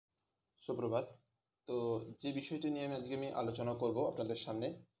সুপ্রভাত। তো যে বিষয়টি নিয়ে আজকে আমি আলোচনা করব আপনাদের সামনে,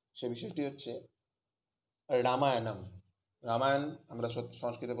 সে বিষয়টি হচ্ছে রামায়ণম। রামায়ণ আমরা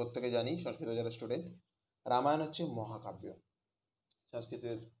সংস্কৃত প্রত্যেকে জানি, সংস্কৃত যারা স্টুডেন্ট, রামায়ণ হচ্ছে মহাকাব্য,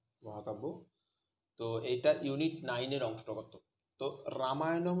 সংস্কৃতের মহাকাব্য। তো এইটা ইউনিট 9-এর অন্তর্গত। তো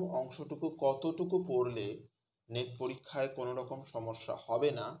রামায়ণম অংশটুকু কতটুকু পড়লে নেট পরীক্ষায় কোনো রকম সমস্যা হবে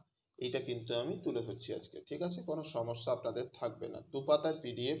না, এটা কিন্তু আমি তুলে ধরছি আজকে। ঠিক আছে, কোনো সমস্যা আপনাদের থাকবে না। 2 পাতার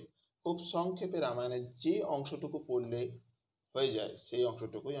পিডিএফ, খুব সংক্ষেপে রামায়ণের যে অংশটুকু পড়লে হয়ে যায় সেই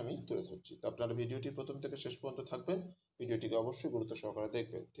অংশটুকুই আমি তুলে ধরছি। তো আপনারা ভিডিওটি প্রথম থেকে শেষ পর্যন্ত থাকবেন, ভিডিওটিকে অবশ্যই গুরুত্ব সহকারে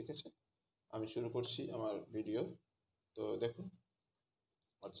দেখবেন। ঠিক আছে, আমি শুরু করছি আমার ভিডিও। তো দেখুন,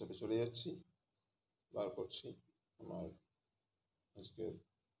 হোয়াটসঅ্যাপে চলে যাচ্ছি, বার করছি আমার আজকে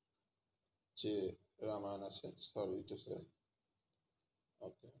যে রামায়ণ আছে। Sorry to say,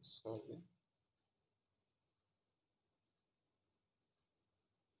 okay sorry,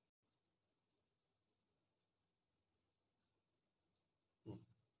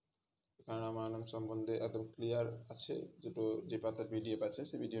 এখানে রামায়ণ সম্বন্ধে একদম ক্লিয়ার আছে। দুটো যে পাতার পিডিএফ আছে,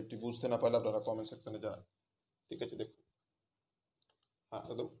 সেই পিডিএফটি বুঝতে না পারলে আপনারা কমেন্ট সেকশনে জানান। ঠিক আছে, দেখুন, হ্যাঁ,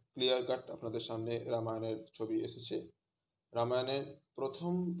 একদম ক্লিয়ার কাট আপনাদের সামনে রামায়ণের ছবি এসেছে। রামায়ণের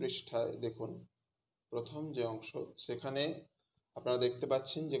প্রথম পৃষ্ঠায় দেখুন, প্রথম যে অংশ, সেখানে আপনারা দেখতে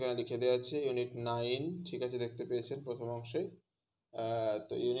পাচ্ছেন যেখানে লিখে দেওয়া আছে ইউনিট 9। ঠিক আছে, দেখতে পেয়েছেন প্রথম অংশে।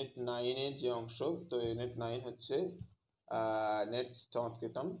 তো ইউনিট 9-এর যে অংশ, তো ইউনিট 9 হচ্ছে নেট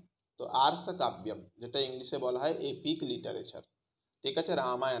সংস্কৃতম। তো আর্স কাব্যম, যেটা ইংলিশে বলা হয় এপিক লিটারেচার। ঠিক আছে,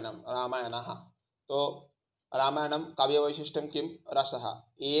 রামায়ণম রামায়ণः। তো रामायणं काव्यवैशिष्ट्यं किं रसः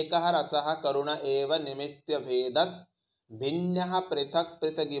एकः रसः करुण एव निमित्तभेदत् भिन्नः पृथक्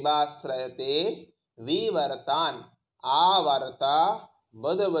पृथगिवाश्रयते विवर्तान् आवर्ता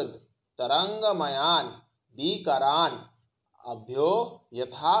बदवद् तरङ्गमयान् विकरान् अभ्यो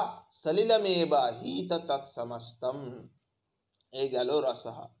यथा सलिलमेव हीत तत्समस्तम्। ए गलो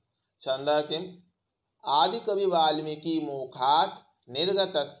रसः। छन्दः किम्? आदिकवि वाल्मीकि मुखात्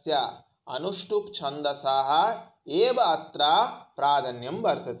निर्गतस्य अनुष्टुप् छन्दसः एव अत्र प्राधान्यं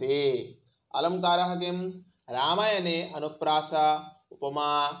वर्तते। अलङ्कारः किं? रामायणे अनुप्रास,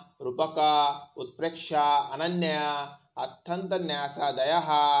 उपमा, रूपक, उत्प्रेक्षा, अनन्या, अर्थन्तन्यासादयः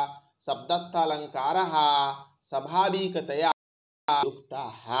शब्दार्थालङ्कारः स्वाभाविकतया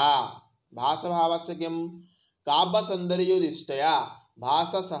युक्ताः। भासभावस्य किं? काव्यसौन्दर्योदिष्टया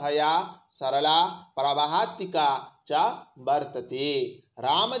भाषासहया सरला प्रवाहात्मिका च वर्तते।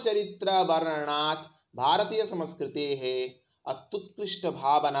 रामचरित्र वर्णनात् भारतीय संस्कृतेः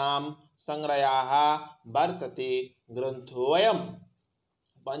अत्युत्कृष्टभावनां संग्रहः वर्तते ग्रन्थोऽयं।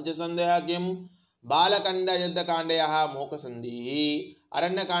 पंचसन्धयः किं? बालकाण्ड युद्धकाण्डयः मोक्षसन्धिः।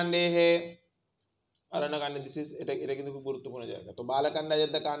 अरण्यकाण्डेः अरण्यकाण्डे दिस इज এটা কিন্তু খুব গুরুত্বপূর্ণ জায়গা। তো বালকাण्ड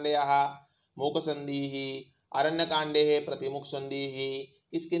युद्धकाण्डयः मोक्षसन्धिः, अरण्यकाण्डे प्रतिमुखसन्धिः,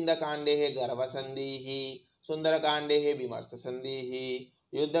 किष्किन्धाकाण्डे गर्भसन्धिः, सुन्दरकाण्डे विमर्शसन्धिः,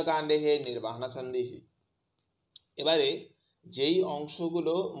 युद्धकाण्डे निर्वाहनसन्धिः। এবারে যেই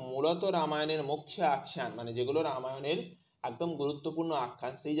অংশগুলো মূলত রামায়ণের মুখ্য আখ্যান, মানে যেগুলো রামায়ণের একদম গুরুত্বপূর্ণ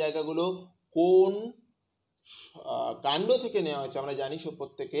আখ্যান, সেই জায়গাগুলো কোন কাণ্ড থেকে নেওয়া হয়েছে আমরা জানি সব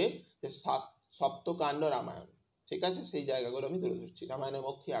প্রত্যেকে, যে সপ্তকাণ্ড রামায়ণ। ঠিক আছে, সেই জায়গাগুলো আমি তুলে ধরছি। রামায়ণের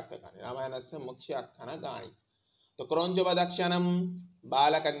মুখ্য আখ্যান, রামায়ণस्य মুখ্য আখ্যানাनि। तो क्रौञ्चवधाख्यानं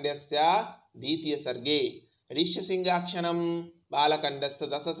बालकाण्डस्य द्वितीय सर्गे, ऋष्यसिंहाख्यानं बालकाण्डस्य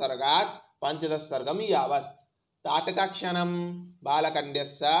 10 सर्गात् 15 सर्गं यावत्, ताटकाख्यानं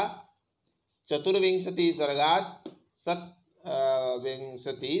बालकाण्डस्य 24 सर्गात्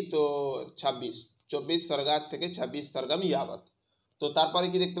 27 तो 24 सर्गात् থেকে 26 सर्गं यावत्। तो তারপরে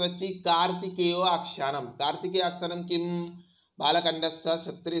কি দেখতে পাচ্ছি? कार्तिकेय आख्यानं, कार्तिकेय आख्यानं किं? बालकाण्डस्य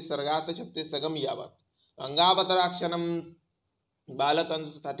 36 सर्गात् 36 सर्गं यावत्। गंगावतराख्यानं बालकाण्ड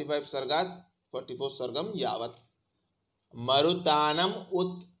 35 सर्गात् 44 सर्गं यावत्। मरुतानम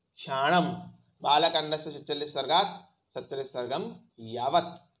उत्ख्यानम बालकाण्डस्य 46 सर्गात् 47 सर्गं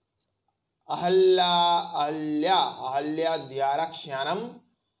यावत्। अहल्याध्याराख्यानं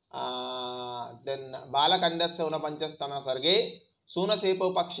देन बालकाण्डस्य 49 सर्गे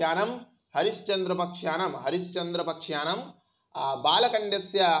सूनसेपोपाख्यानं हरिश्चंद्रपख्यानं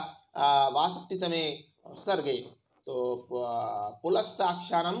बालकाण्डस्य 62 सर्गे। तो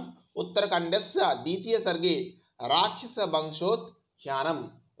पुलस्ताख्यानम उत्तरकाण्डस्य द्वितीय सर्गे राक्षस वंशोत्ख्यानम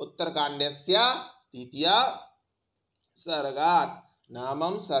उत्तरकाण्डस्य द्वितीय सर्गात्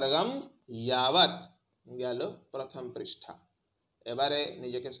नामम सर्गम यावत्। গেল প্রথম পৃষ্ঠা। এবারে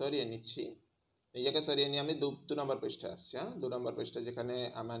নিজেকে সরিয়ে নিচ্ছি, নিজেকে সরিয়ে নিয়ে আমি 2 নম্বর পৃষ্ঠা আসছি। 2 নম্বর পৃষ্ঠা যেখানে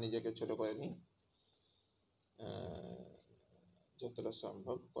আমার নিজেকে ছোট করে নিই, যতটা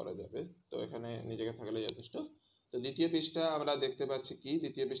সম্ভব করা যাবে। তো এখানে নিজেকে থাকলে যথেষ্ট। তো দ্বিতীয় পৃষ্ঠা আমরা দেখতে পাচ্ছি কি,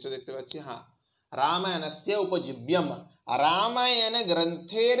 দ্বিতীয় পৃষ্ঠা দেখতে পাচ্ছি, হ্যাঁ, রামায়ণस्य উপজীব্যম, রামায়ণ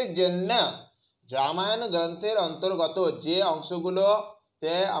গ্রন্থের জন্য, রামায়ণ গ্রন্থের অন্তর্গত যে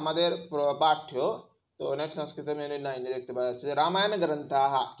অংশগুলোতে আমাদের পাঠ্য, তো নেক্সট সংস্কৃত ইউনিট 9 দেখতে পাওয়া যাচ্ছে রামায়ণ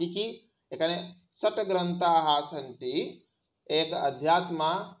গ্রন্থাः কি কি, এখানে षट् ग्रन्थाः सन्ति, एक अध्यात्म,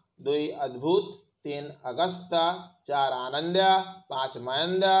 2 अद्भुत, 3 अगस्त्य, 4 आनंद्य, 5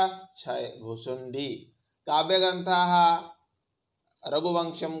 मयंद्य, 6 भूसुंडी। काव्य ग्रंथाः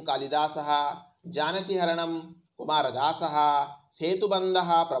रघुवंशं कालिदासः, जानकीहरणं कुमारदासः, सेतुबन्धः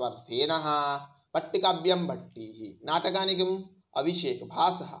प्रवर्तेनः, पट्टिकाव्यं भट्टिः। नाटकानि किम्, अभिषेक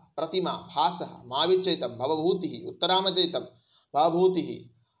भासः, प्रतिमा भासः, महावीरचरितं भवभूतिः, उत्तरामचरितं भवभूतिः,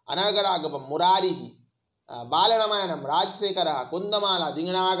 अनर्गरागवं मुरारिः, बालरामायणं राजशेखरः, कुन्दमाला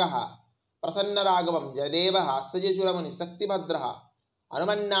जिङ्गनागः, प्रसन्नराघवं जयदेवः, हास्यचूडमुनिः शक्तिभद्रः,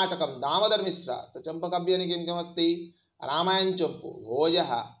 हनुमन्नाटकं दामोदरमिश्र। तो चंपकाव्यानि किं किमस्ति, रामायण चंपू,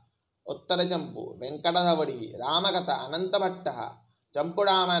 भोजः, उत्तरचंपू, वेंकटधवड़ी, रामकथा अनंतभट्टः,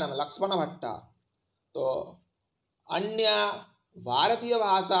 चंपूरामायणं लक्ष्मणभट्टः। तो अन्य भारतीय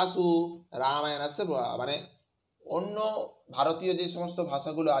भाषासु रामायणस्य মানে অন্য ভারতীয় যে সমস্ত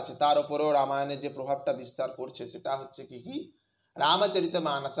ভাষাগুলো আছে তার উপরেও রামায়ণের যে প্রভাবটা বিস্তার করছে সেটা হচ্ছে কি কি,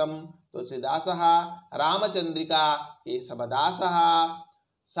 रामचरितमानसं तुलसीदासः, रामचंद्रिका केशवदासः,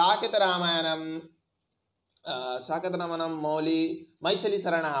 साकेतरामायणं साकेतरामायणं मौली,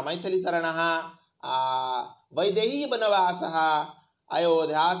 मैथिलीशरणः Vaidehi वनवासः,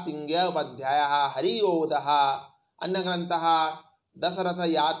 Ayodhya Singh उपाध्यायः, हरियोधः, अन्यग्रन्थः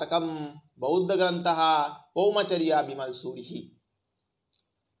दशरथयातकं, बौद्धग्रन्थः कौमचर्या विमलसूरिः।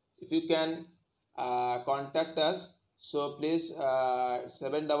 If you can contact us, so please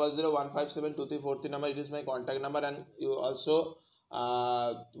 7001572343 number, it is my contact number, and you also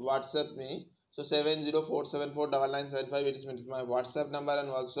WhatsApp me, so 704749975, it is my WhatsApp number, and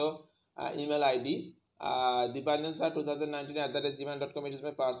also email ID dipanjansir2019@gmail.com, it is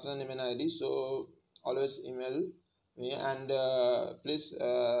my personal email ID, so always email me. And please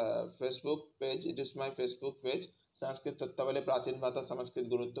Facebook page, it is my Facebook page, Sanskrit तत्वले प्राचीन भाषा संस्कृत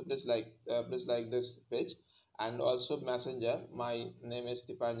गुरुत्व, please like this page. And also messenger, my name is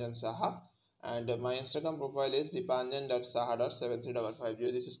Dipanjan Saha, and my Instagram profile is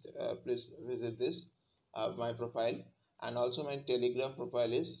dipanjan.saha.7355. This is please visit this my profile. And also my Telegram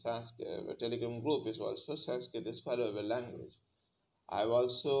profile is Telegram group is also Sanskrit is valuable language. I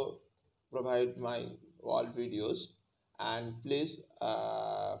also provide my all videos, and please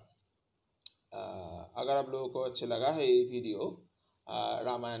अगर आप लोगों को अच्छा लगा है ये video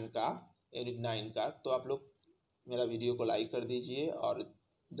Ramayan का unit 9 का, तो आप लोग मेरा वीडियो को लाइक कर दीजिए और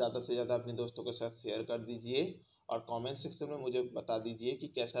ज़्यादा से ज़्यादा अपने दोस्तों के साथ शेयर कर दीजिए, और कमेंट सेक्शन में मुझे बता दीजिए कि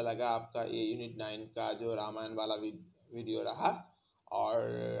कैसा लगा आपका ये यूनिट 9 का जो रामायण वाला वीडियो रहा। और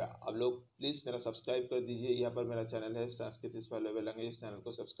आप लोग प्लीज़ मेरा सब्सक्राइब कर दीजिए, यहाँ पर मेरा चैनल है संस्कृत इज वैल्यूएबल लैंग्वेज, इस चैनल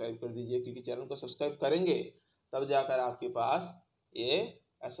को सब्सक्राइब कर दीजिए, क्योंकि चैनल को सब्सक्राइब करेंगे तब जाकर आपके पास ये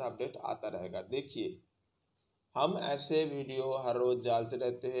ऐसा अपडेट आता रहेगा। देखिए हम ऐसे वीडियो हर रोज़ डालते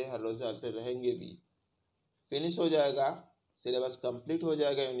रहते हैं, हर रोज़ डालते रहेंगे भी। फिनिश हो जाएगा, सिलेबस कंप्लीट हो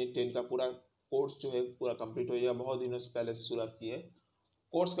जाएगा, यूनिट 10 का पूरा कोर्स जो है पूरा कंप्लीट हो जाएगा। बहुत दिनों से पहले से शुरुआत की है,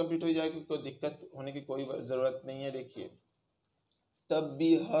 कोर्स कंप्लीट हो जाएगा, कोई दिक्कत होने की कोई ज़रूरत नहीं है। देखिए तब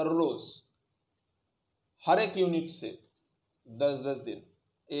भी हर रोज़ हर एक यूनिट से 10-10 दिन,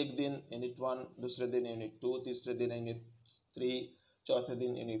 एक दिन यूनिट 1, दूसरे दिन यूनिट 2, तीसरे दिन यूनिट 3, चौथे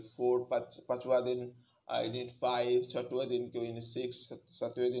दिन यूनिट 4, पाँचवा दिन यूनिट 5, छठवें दिन को यूनिट 6,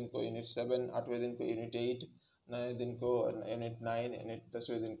 सातवें दिन को यूनिट 7, आठवें दिन को यूनिट 8, नए दिन को यूनिट 9, यूनिट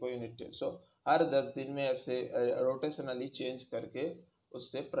 10वें दिन को यूनिट 10। सो हर 10 दिन में ऐसे रोटेशनली चेंज करके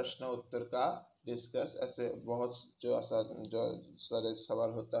उससे प्रश्न उत्तर का डिस्कस, ऐसे बहुत जो सारे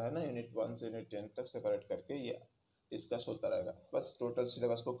सवाल होता है ना यूनिट 1 से यूनिट 10 तक सेपरेट करके ये डिस्कस होता रहेगा। बस टोटल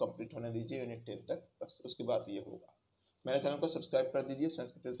सिलेबस को कंप्लीट होने दीजिए यूनिट 10 तक, बस उसके बाद ये होगा। मेरे चैनल को सब्सक्राइब कर दीजिए,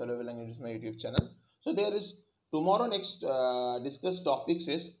 संस्कृत वैल्यूएबल लैंग्वेज में YouTube channel. So there is tomorrow next discuss topics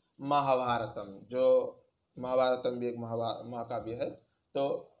is महाभारतम, जो महाभारतम भी एक महाकाव्य है। तो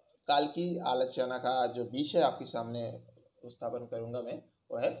काल की आलोचना का जो विषय आपके सामने उपस्थापन करूंगा मैं,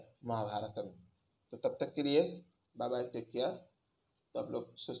 वो है महाभारतम। तो तब तक के लिए बाय बाय, टेक केयर। तो आप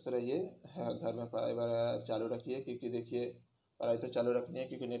लोग स्वस्थ रहिए, घर में पढ़ाई वगैरह चालू रखिए, क्योंकि देखिए पढ़ाई तो चालू रखनी है,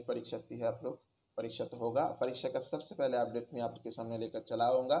 क्योंकि नेट परीक्षा है, आप लोग परीक्षा तो होगा। परीक्षा का सबसे पहले अपडेट मैं आपके सामने लेकर चला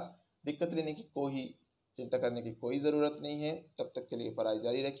आऊँगा। दिक्कत लेने की कोई, चिंता करने की कोई ज़रूरत नहीं है। तब तक के लिए पढ़ाई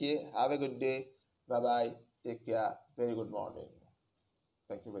जारी रखिए। Have a good day, bye bye, take care, very good morning,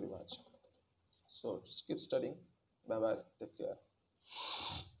 thank you very much. So keep studying, bye bye, take care.